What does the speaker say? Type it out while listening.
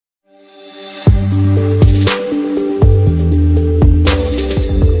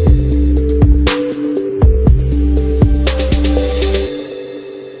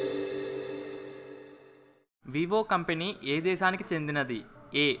Company ఏ దేశానికి చెందినది?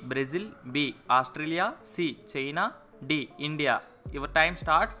 ఏ Brazil, B Australia, C China, D India. Your time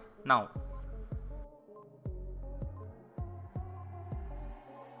starts now.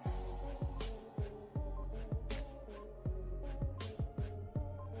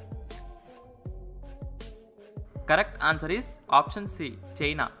 Correct answer is option C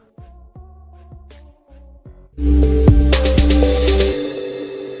China.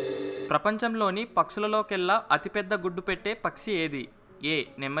 ప్రపంచంలోని పక్షులలోకెల్లా అతిపెద్ద గుడ్డు పెట్టే పక్షి ఏది? ఏ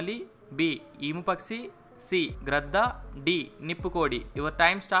నెమలి, బి ఈము పక్షి, సి గ్రద్ద, D నిప్పుకోడి. Your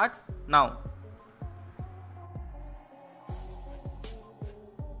time starts now.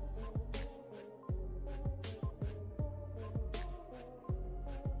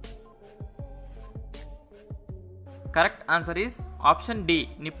 Correct answer is option D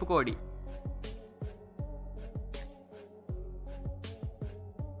నిప్పుకోడి.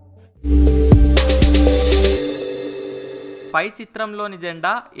 పై చిత్రంలోని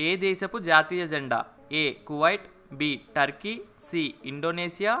జెండా ఏ దేశపు జాతీయ జెండా? ఏ Kuwait, B Turkey, C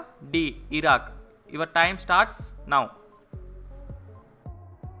Indonesia, D Iraq. Your time starts now.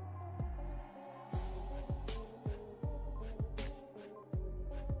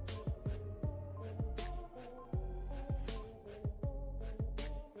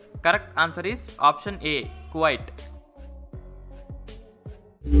 Correct answer is option A Kuwait.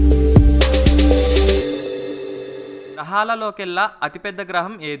 గ్రహాలలోకెల్లా అతిపెద్ద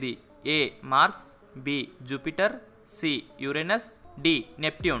గ్రహం ఏది? ఏ Mars, B Jupiter, C Uranus, D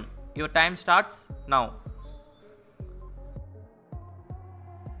Neptune. Your time starts now.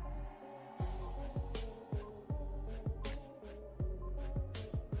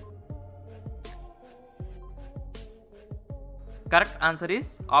 Correct answer is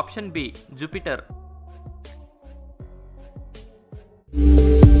option B Jupiter.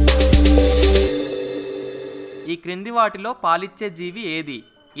 ఈ క్రింది వాటిలో పాలిచ్చే జీవి ఏది?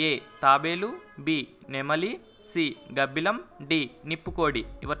 ఏ తాబేలు, B నెమలి, C Gabbilam, D నిప్పుకోడి.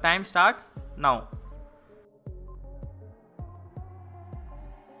 Your time starts now.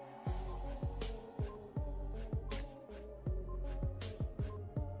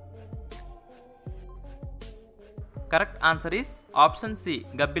 Correct answer is option C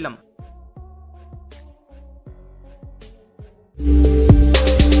Gabbilam.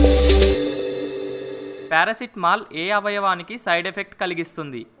 Paracetamol A అవయవానికి side effect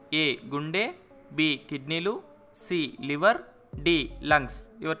కలిగిస్తుంది? ఏ గుండె, B కిడ్నీలు, C liver, D lungs.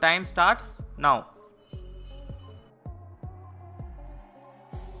 Your time starts now.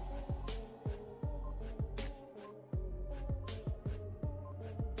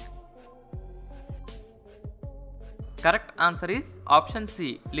 Correct answer is option C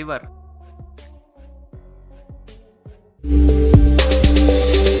liver.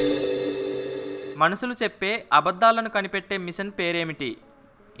 మనుషులు చెప్పే అబద్ధాలను కనిపెట్టే machine పేరేమిటి?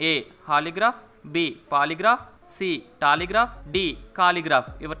 ఏ హాలిగ్రాఫ్, B polygraph, C టాలిగ్రాఫ్, D కాలిగ్రాఫ్.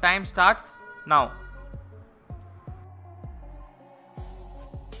 Your time starts now.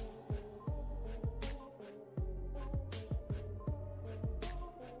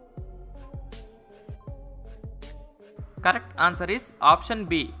 Correct answer is option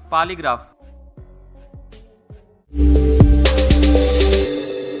B polygraph.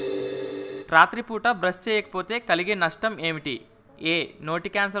 రాత్రిపూట brush చేయకపోతే కలిగే నష్టం ఏమిటి? ఏ నోటి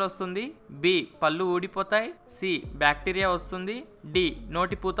క్యాన్సర్ వస్తుంది, బి పళ్ళు ఊడిపోతాయి, సి బ్యాక్టీరియా వస్తుంది, డి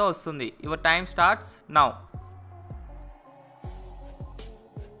నోటిపూత వస్తుంది. Your time starts now.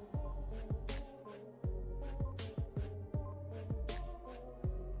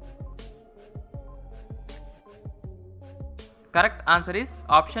 Correct answer is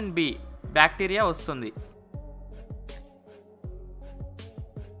option B bacteria వస్తుంది.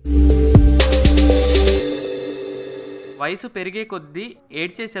 వయసు పెరిగే కొద్దీ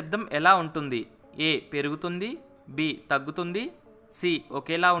ఏడ్చే శబ్దం ఎలా ఉంటుంది? ఏ పెరుగుతుంది, బి తగ్గుతుంది, సి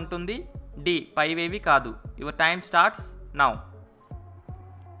ఒకేలా ఉంటుంది, డి పైవేవి కాదు. Your time starts now.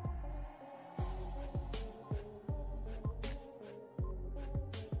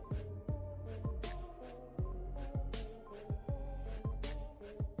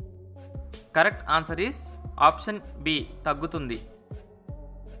 Correct answer is option B తగ్గుతుంది.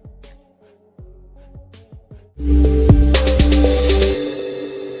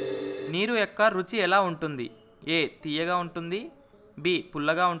 నీరు యొక్క రుచి ఎలా ఉంటుంది? ఏ తీయగా ఉంటుంది, బి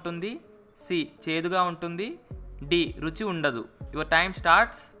పుల్లగా ఉంటుంది, సి చేదుగా ఉంటుంది, డి రుచి ఉండదు. Your time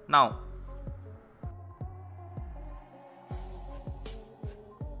starts now.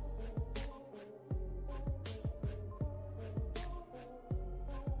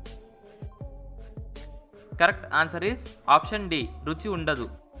 Correct answer is option D రుచి ఉండదు.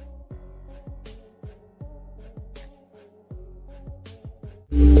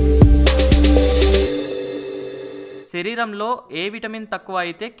 శరీరంలో ఏ విటమిన్ తక్కువ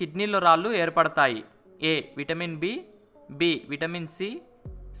అయితే కిడ్నీలో రాళ్ళు ఏర్పడతాయి? ఏ vitamin B, B vitamin C,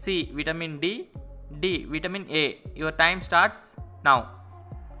 C vitamin D, D vitamin A. Your time starts now.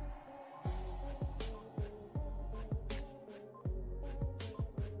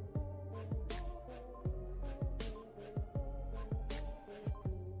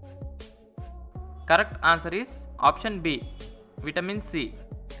 Correct answer is option B vitamin C.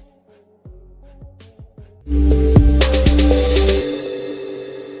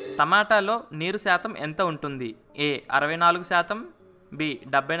 టమాటాలో నీరు శాతం ఎంత ఉంటుంది? ఏ 64%, B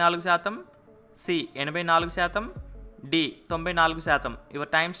 74%, C 84%, D 94%. Your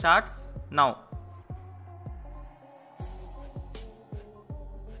time starts now.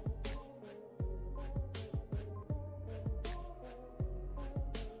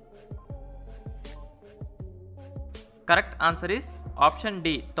 Correct answer is option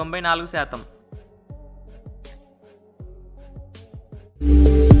D 94%.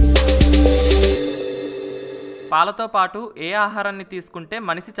 పాలతో పాటు ఏ ఆహారాన్ని తీసుకుంటే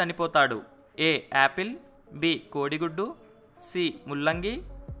మనిషి చనిపోతాడు? ఏ యాపిల్, బి కోడిగుడ్డు, సి ముల్లంగి,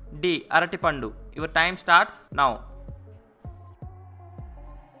 డి అరటిపండు. Your time starts now.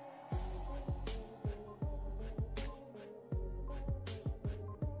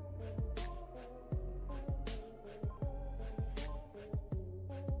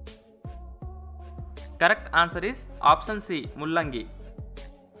 Correct answer is option C ముల్లంగి.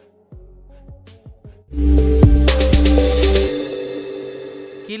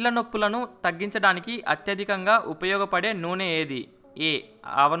 కీళ్ళ నొప్పులను తగ్గించడానికి అత్యధికంగా ఉపయోగపడే నూనె ఏది? ఏ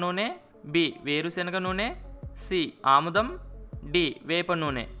ఆవ నూనె, బి వేరుశెనగ నూనె, సి ఆముదం, డి వేప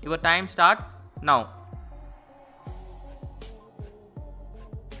నూనె. Your time starts now.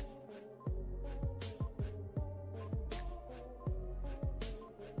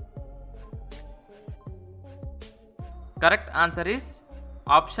 Correct answer is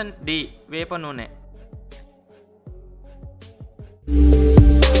option D వేప నూనె.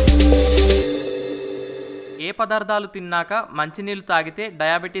 ఏ పదార్థాలు తిన్నాక మంచినీళ్ళు తాగితే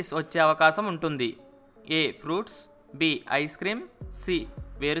డయాబెటీస్ వచ్చే అవకాశం ఉంటుంది? ఏ fruits, B ice cream, C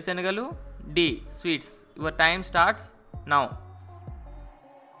వేరుశెనగలు, D sweets. Your time starts now.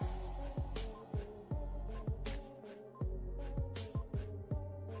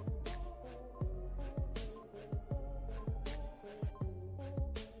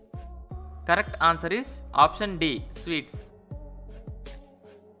 Correct answer is option D sweets.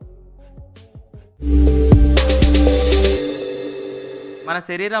 మన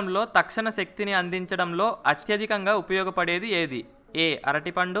శరీరంలో తక్షణ శక్తిని అందించడంలో అత్యధికంగా ఉపయోగపడేది ఏది? ఏ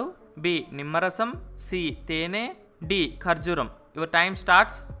అరటిపండు, బి నిమ్మరసం, సి తేనె, డి ఖర్జూరం. Your time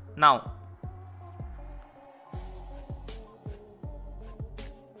starts now.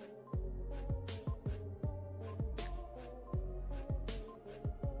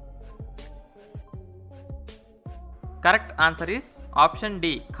 Correct answer is option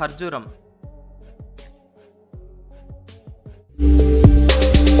D ఖర్జూరం.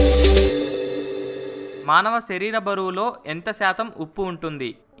 మానవ శరీర బరువులో ఎంత శాతం ఉప్పు ఉంటుంది?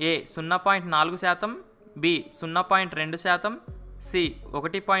 ఏ 0.4%, B 0.2%, C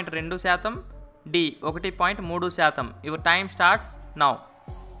 1.2%, D 1.3%. Your time starts now.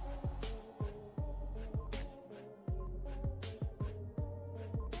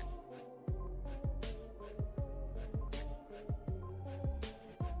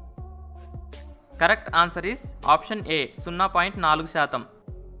 Correct answer is option A 0.4%.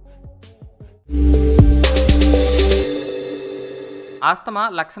 Asthma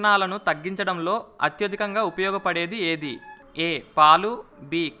లక్షణాలను తగ్గించడంలో అత్యధికంగా ఉపయోగపడేది ఏది? ఏ పాలు,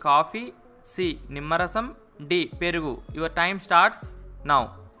 బి కాఫీ, సి నిమ్మరసం, డి పెరుగు. Your time starts now.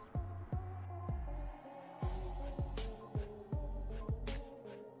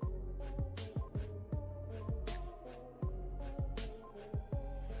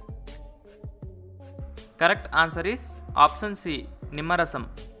 Correct answer is option C నిమ్మరసం.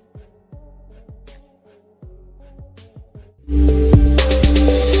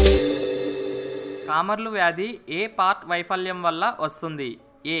 కామర్లు వ్యాధి ఏ పార్ట్ వైఫల్యం వల్ల వస్తుంది?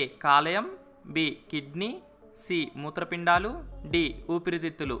 ఏ కాలేయం, బి కిడ్నీ, సి మూత్రపిండాలు, డి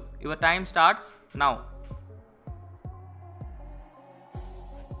ఊపిరితిత్తులు. Your time starts now.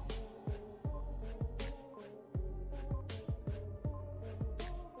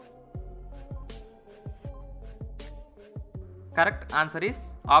 Correct answer is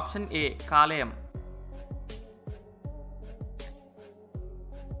option A కాలేయం.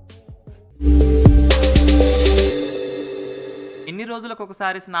 ఎన్ని రోజులకు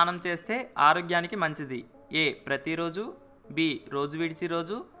ఒకసారి స్నానం చేస్తే ఆరోగ్యానికి మంచిది? ఏ ప్రతిరోజు, బి రోజు విడిచి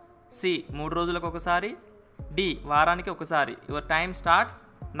రోజు, సి 3 రోజులకు ఒకసారి, డి వారానికి ఒకసారి. Your time starts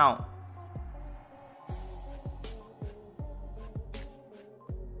now.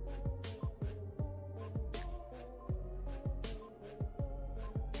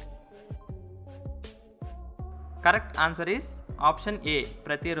 Correct answer is option A,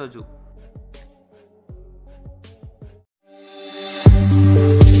 ప్రతిరోజు.